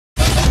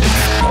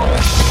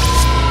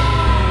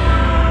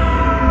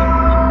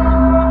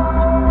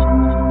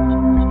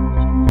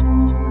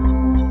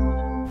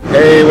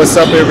Hey, what's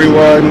up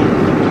everyone?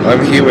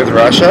 I'm here with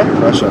Rasha.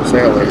 Rasha, say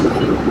hello.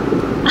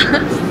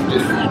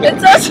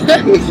 It's us.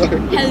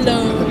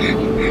 Hello.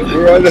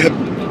 We're on a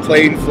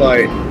plane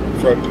flight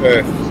from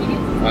Perth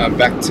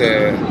back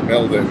to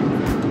Melbourne.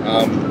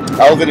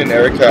 Alvin and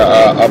Erica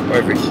are up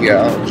over here.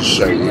 I'll just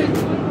show you.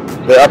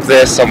 They're up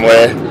there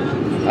somewhere.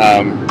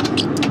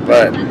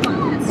 But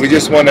we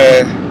just want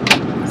to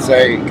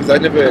say, because I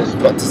never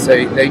got to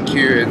say thank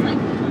you, and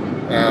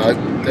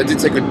I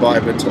did say goodbye,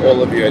 but to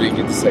all of you I didn't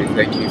get to say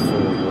thank you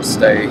for your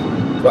stay,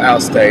 for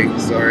our stay,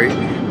 sorry.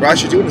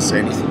 Rasha, do you want to say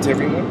anything to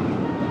everyone?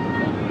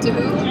 To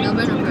who?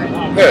 Melbourne or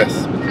Perth?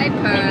 Perth. Hi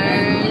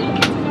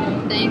Perth.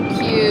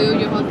 Thank you.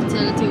 Your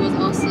hospitality was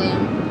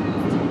awesome.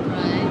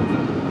 Right?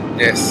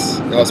 Yes,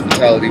 the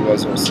hospitality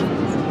was awesome.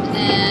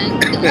 And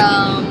what's it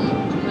called?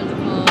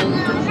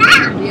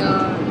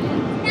 Your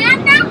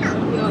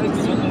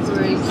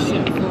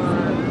exuberation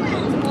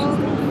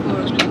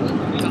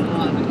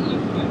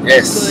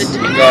Yes, good.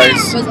 you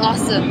guys. It was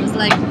awesome. It was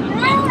like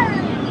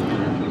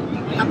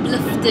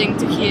uplifting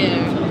to hear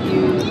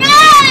you.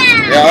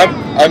 Yeah,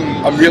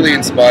 I'm really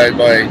inspired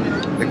by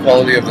the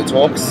quality of the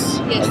talks.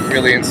 Yes. I'm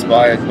really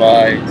inspired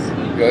by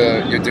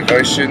your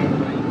devotion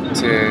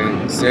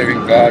to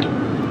serving God.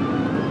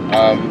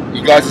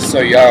 You guys are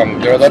so young.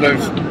 There are a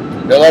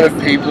lot of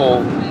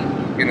people,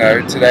 you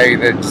know, today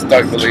that just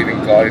don't believe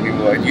in God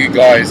anymore. And you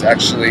guys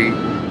actually,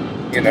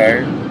 you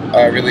know,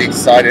 are really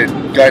excited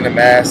going to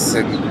mass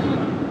and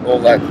all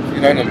that.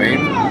 You know what I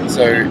mean?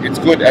 So it's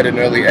good at an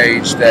early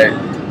age that,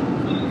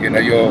 you know,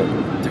 you're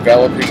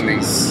developing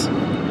these.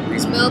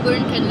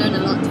 Melbourne can learn a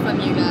lot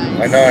from you guys.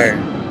 I know.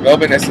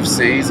 Melbourne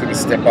SFC is going to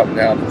step up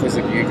now because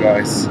of you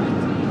guys.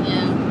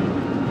 Yeah.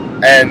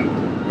 And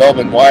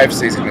Melbourne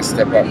YFC is going to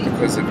step up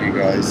because of you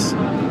guys.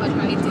 But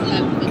we need to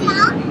have the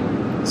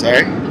video.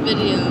 Sorry? The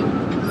video.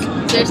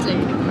 Seriously.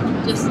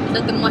 Just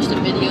let them watch the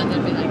video and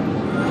they'll be like...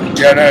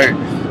 Yeah, no.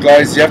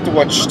 Guys, you have to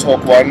watch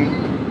Talk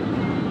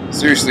 1.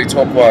 Seriously,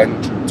 Talk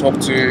 1.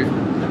 Talk 2.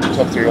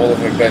 Talk 3, all of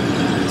them. But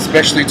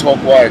especially Talk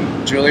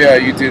 1. Julia,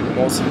 you did an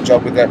awesome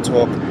job with that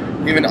talk.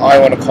 Even I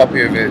want a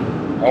copy of it.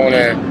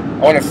 I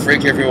want to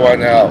freak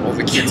everyone out, all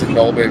the kids in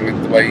Melbourne, with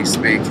the way you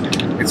speak.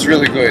 It's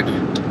really good.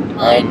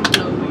 Mind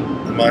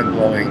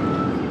blowing.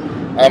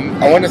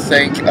 I want to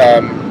thank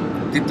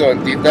Tito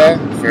and Tita,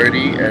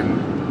 Verdi, and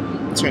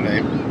what's her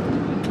name?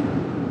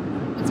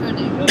 What's her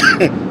name? What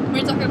are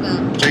you talking about?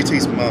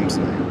 JT's mum's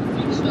name.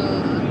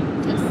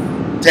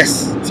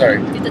 Tess. Sorry.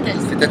 Tita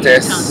Tess. Tita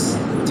Tess.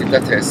 Tita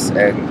Tess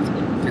and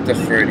Tita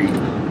Verdi.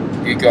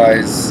 You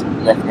guys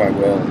rock my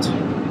world.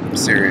 I'm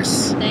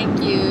serious. Thank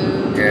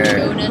you. Yeah.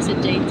 Jonas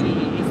and JT.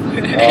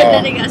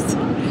 Oh.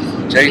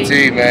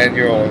 JT, man,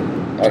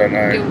 I don't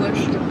know. Your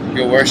worship.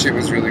 Your worship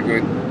was really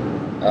good.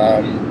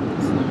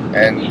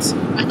 And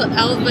I thought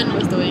Alvin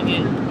was doing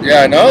it.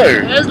 yeah, I know.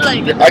 I was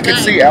like, I could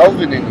see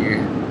Alvin in you.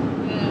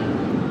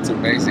 Yeah. It's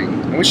amazing.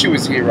 I wish he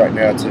was here right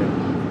now to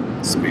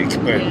speak,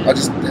 but Yeah. I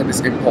just had this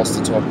impulse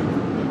to talk.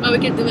 Oh, we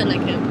can do it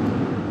like him.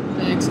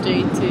 Thanks,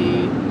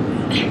 JT.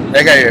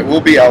 Okay, yeah,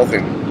 we'll be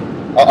Alvin.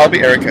 I'll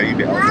be Erica, you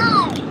be Alvin.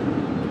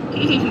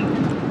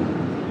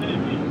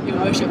 Your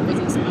worship was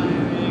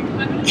inspiring.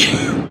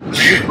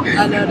 I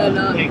learned a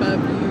lot about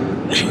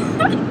you.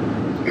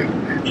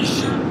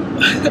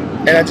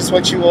 And I just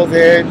want you all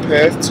there in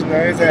Perth to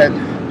know that,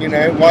 you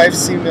know,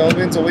 YFC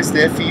Melbourne's always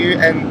there for you,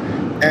 and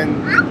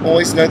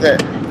always know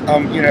that,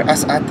 you know,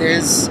 us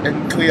Ates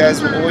and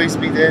Kuyas will always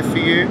be there for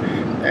you.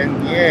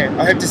 And yeah,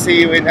 I hope to see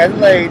you in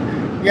Adelaide.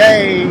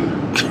 Yay!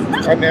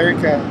 I'm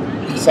Erica,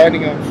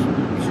 signing off.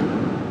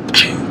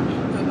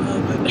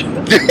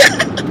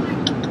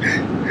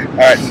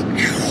 Alright,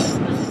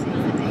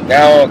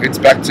 now it's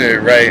back to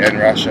Ray and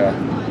Rasha.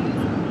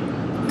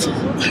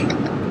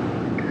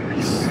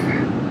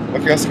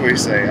 What else can we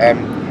say?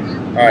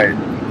 Alright,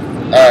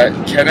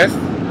 Kenneth?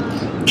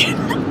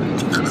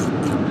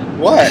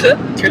 What?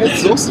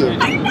 Kenneth's awesome.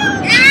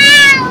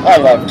 I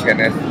love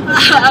Kenneth.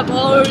 I'm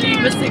already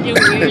missing your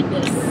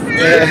weirdness.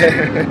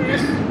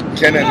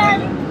 Kenneth,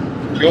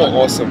 you're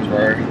awesome,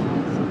 bro.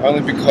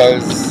 Only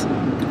because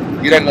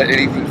you don't let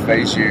anything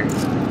faze you,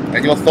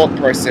 and your thought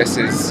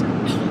processes,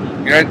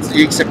 you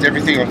accept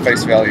everything on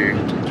face value.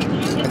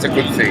 That's a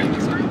good thing.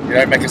 You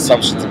don't make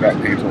assumptions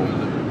about people.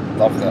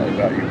 Love that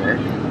about you, bro.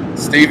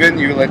 Stephen,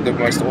 you led the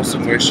most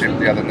awesome worship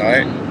the other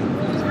night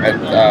at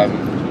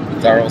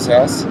Daryl's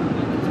house.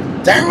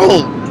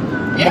 Daryl! Oh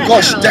my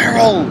gosh,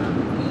 Daryl!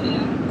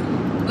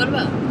 What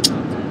about?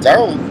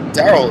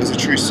 Daryl is a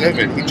true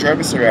servant. He drove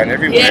us around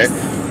everywhere. Yes.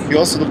 He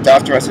also looked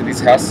after us at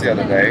his house the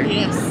other day.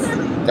 Yes.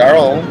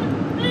 Daryl,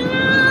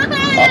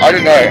 I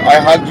don't know, I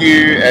hug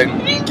you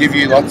and give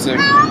you lots of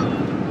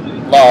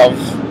love.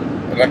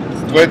 And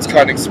words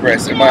can't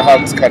express, and my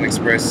hugs can't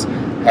express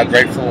how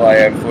grateful I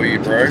am for you,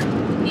 bro.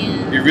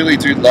 Yeah. You really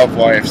do love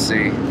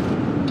YFC,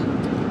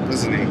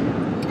 doesn't he?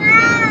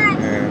 Yeah.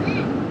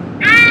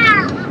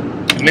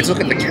 Let's look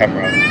at the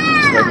camera,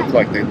 so they look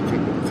like they're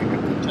looking at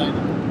the...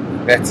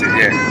 That's it,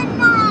 yeah.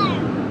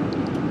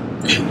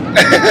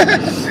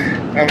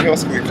 What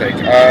else can we take?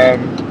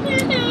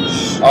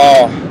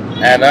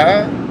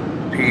 Anna,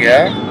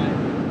 Pia,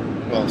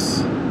 who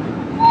else?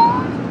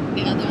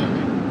 The other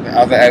one. The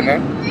other Anna?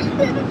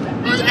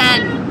 It was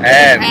Anne.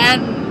 Anne.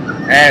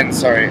 Anne,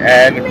 sorry.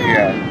 Anne and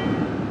Pia.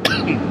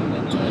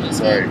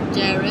 Sorry.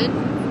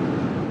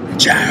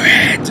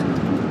 Jared.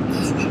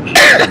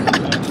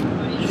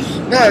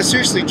 No,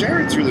 seriously,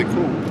 Jared's really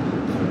cool.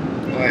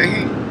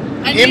 Like,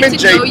 I need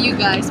to know you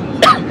guys more.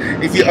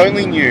 If you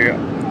only knew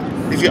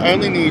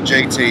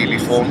JT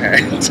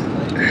beforehand,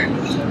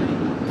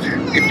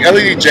 if you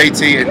only knew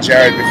JT and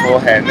Jared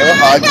beforehand, they were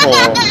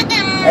hardcore.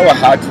 They were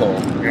hardcore.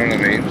 You know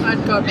what I mean?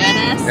 Hardcore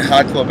badass. They're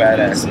hardcore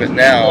badass. But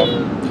now,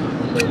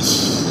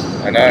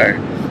 I know.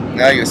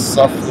 Now you're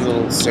soft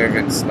little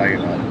servants. No, you're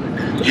not.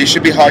 You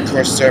should be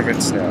hardcore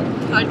servants now.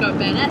 Hardcore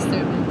badass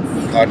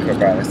servants. Hardcore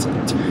badass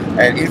servants.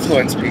 And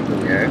influence people,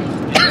 yeah.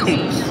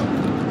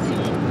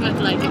 But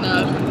like, you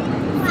know,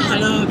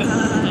 hello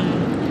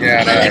guys.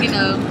 Yeah, I know. But like, you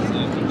know,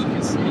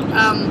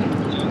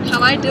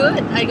 how I do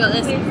it, I got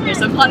this. There's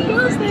some hot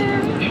girls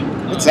there.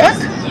 What's that?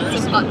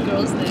 There's some hot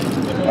girls there.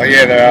 Oh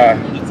yeah, there are.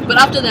 But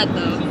after that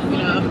though,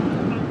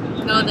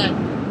 you know that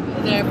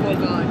they're for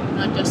God,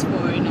 not just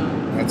for, you know.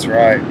 That's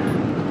right.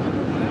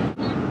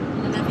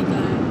 I love you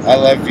guys. I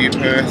love you,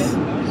 Perth.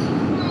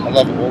 I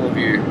love all of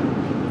you.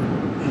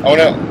 I want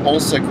to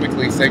also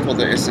quickly thank all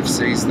the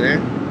SFCs there.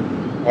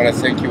 I want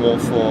to thank you all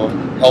for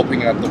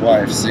helping out the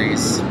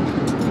YFCs,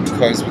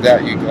 because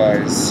without you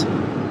guys,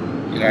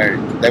 you know,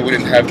 they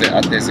wouldn't have the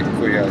Ates and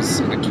Kuyas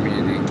in the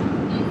community.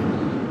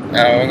 And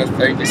I want to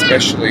thank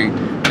especially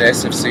the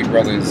SFC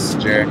brothers,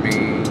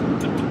 Jeremy,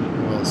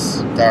 who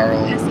else?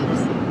 Daryl,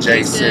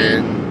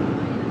 Jason.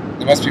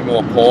 There must be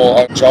more.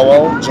 Paul,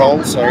 Joel,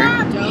 sorry.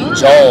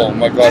 Joel,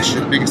 my gosh,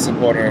 you're the biggest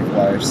supporter of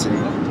YFC.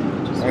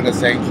 I want to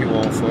thank you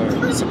all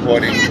for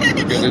supporting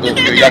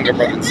your younger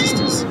brothers and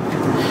sisters.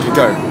 You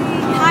go.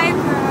 Hi,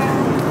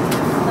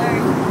 hello.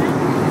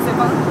 Is it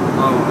on?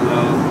 Oh,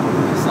 hello.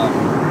 What's up?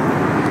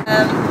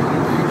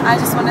 I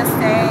just want to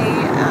say,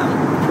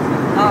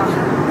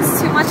 it's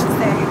too much to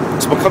say.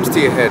 So what comes to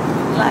your head?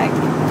 Like,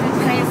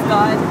 praise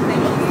God.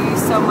 Thank you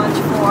so much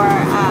for,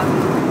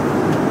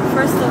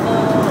 first of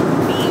all,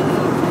 being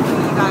who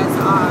you guys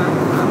are,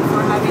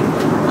 for having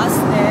us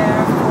there,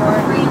 for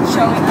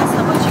showing us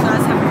how much you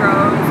guys have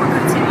grown, for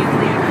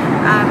continually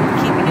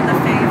keeping in the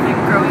faith and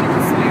growing in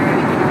the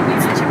spirit. You know,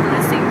 it's such a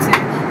blessing to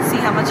see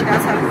how much you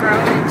guys have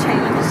grown and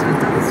changed. It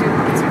doesn't seem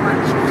like too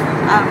much.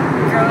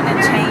 Grown and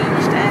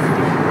changed, and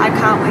I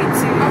can't wait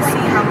to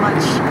see how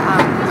much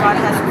God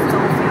has in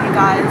store for you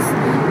guys.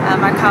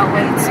 I can't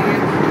wait to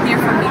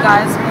hear from you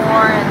guys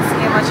more and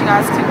see how much you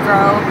guys can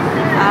grow.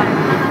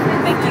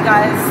 Thank you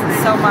guys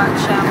so much.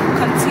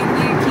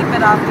 Continue, keep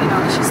it up. You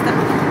know, it's just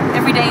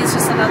every day is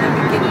just another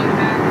beginning.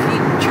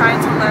 Keep trying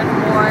to learn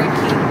more.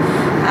 Keep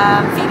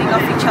feeding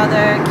off each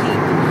other. Keep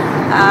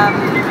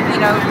you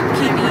know,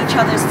 keeping each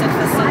other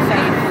steadfast in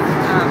faith,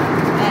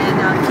 and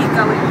keep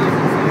going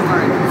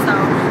forward. So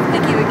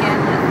thank you again,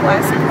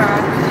 YFC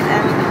Perth,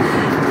 and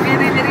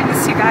really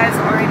miss you guys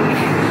already.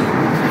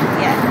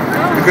 Yeah.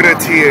 Look at her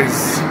tears.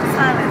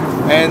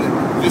 Silence. And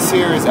this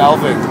here is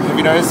Alvin. Have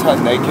you noticed how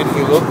naked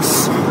he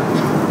looks?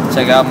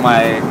 Check out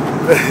my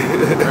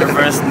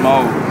reverse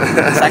mow.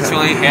 It's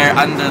actually hair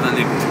under the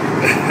lip.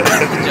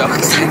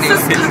 Jokes.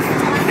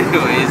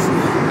 Anyways,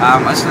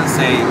 I just want to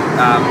say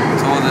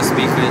to all the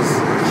speakers,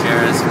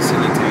 sharers,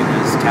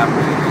 facilitators, camp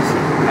leaders,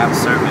 camp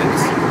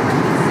servants,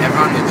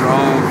 everyone who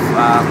drove,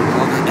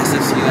 all the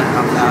SFC that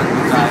helped out,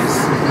 you guys,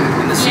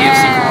 and the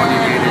CFC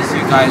coordinators,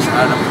 you guys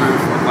are the proof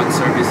of what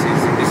service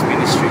is in this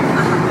ministry.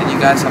 And you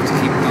guys have to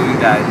keep doing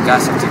that. You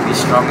guys have to be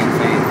strong in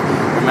faith.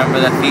 Remember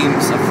the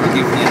themes of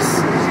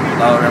forgiveness.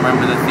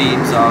 Remember the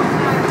themes of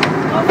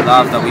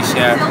love that we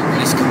share in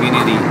this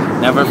community.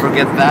 Never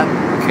forget that,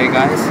 okay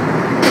guys?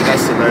 You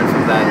guys to learn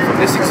from that,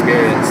 from this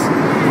experience.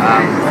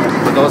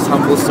 For those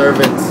humble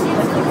servants,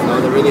 you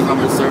know, the really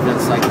humble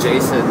servants like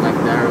Jason, like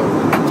Daryl.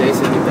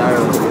 Jason and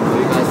Daryl, you know,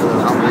 you guys are the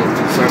humble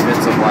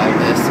servants of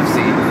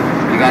YFC.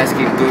 You guys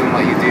keep doing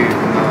what you do.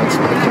 You know, I just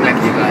want to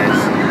commend you guys.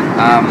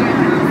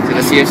 To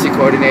the CFC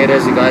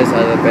coordinators, you guys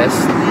are the best.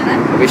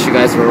 I wish you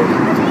guys were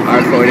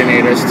our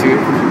coordinators too.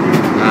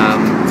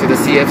 To the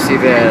CFC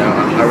there,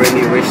 I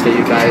really wish that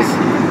you guys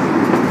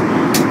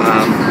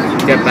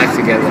get back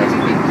together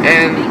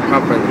and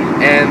properly.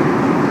 And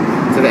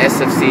to the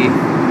SFC,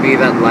 be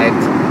that light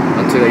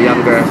unto the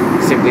younger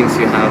siblings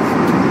you have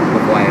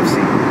of YFC.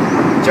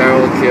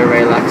 Gerald,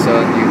 Kira,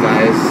 Laxon, you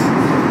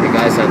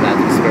guys are that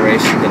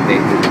inspiration that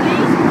they do.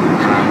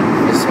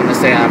 I just want to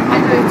say I'm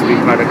humbled to be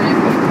part of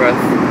Perth.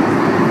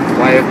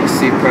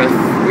 YFC Perth,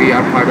 we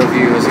are part of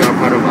you as you are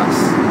part of us.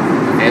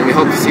 And we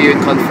hope to see you in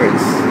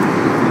conference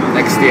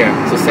next year.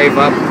 So save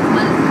up,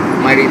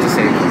 mighty to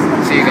save.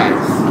 See you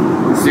guys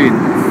soon.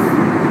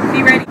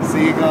 Be ready.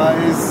 See you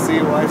guys. See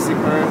you YFC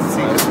Perth.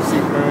 See you YFC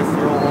Perth.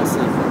 You're all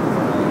awesome.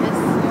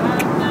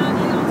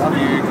 Love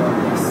you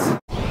guys.